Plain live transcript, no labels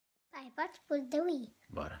Pai, podes pôr daí.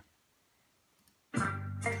 Bora.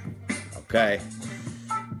 Ok.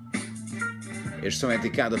 Este som é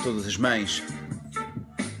dedicado a todas as mães.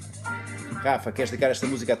 Rafa, queres dedicar esta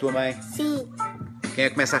música à tua mãe? Sim. Quem é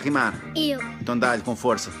que começa a rimar? Eu. Então dá-lhe com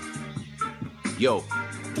força. Yo.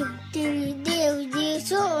 Eu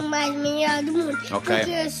sou o mais melhor do mundo. Ok.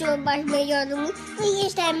 Porque eu sou o mais melhor do mundo. E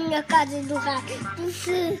esta é a minha casa do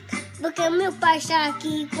raio. Porque o meu pai está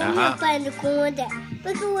aqui com o meu pano com o André.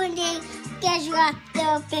 Porque o André quer jogar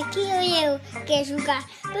porque eu quero jogar.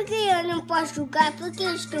 Porque eu não posso jogar porque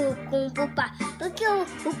eu estou com o papai. Porque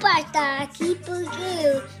o pai está aqui porque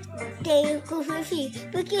eu tenho com o filho.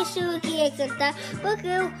 Porque eu sou aqui a cantar.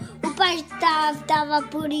 Porque o pai estava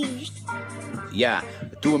por isto.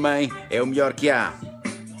 A tua mãe é o melhor que há.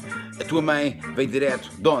 A tua mãe veio direto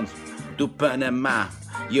de onde? Do Panamá.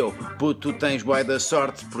 E eu, puto, tu tens bué da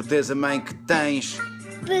sorte por teres a mãe que tens.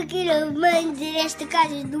 Porque eu mando desta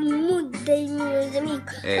casa do mundo dos meus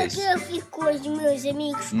amigos. É porque eu fico com os meus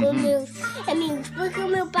amigos, com meus amigos. Porque o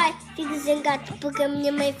meu pai fica zangado, porque a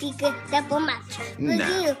minha mãe fica da palmatos. Porque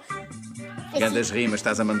Não. eu... Gandas rimas,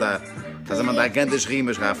 estás a mandar. Estás a mandar gandas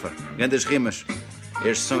rimas, Rafa. Gandas rimas.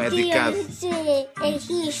 Este som é dedicado. É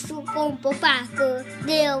isto com o papai que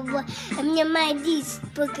deu. A minha mãe disse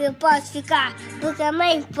porque eu posso ficar. Porque a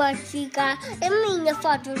mãe pode ficar. A minha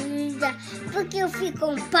foto linda. Porque eu fico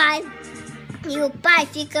com o pai. E o pai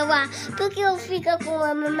fica lá. Porque eu fico com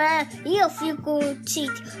a mamãe. E eu fico no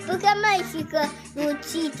sítio. Porque a mãe fica no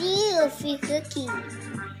sítio. E eu fico aqui.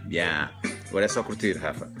 Agora é só curtir,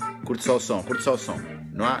 Rafa. Curte só o som, curte só o som.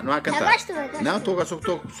 Não há a cantar. Gosto. Não, estou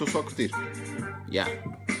só a curtir.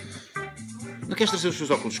 Não queres trazer os teus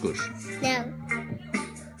óculos escuros? Não.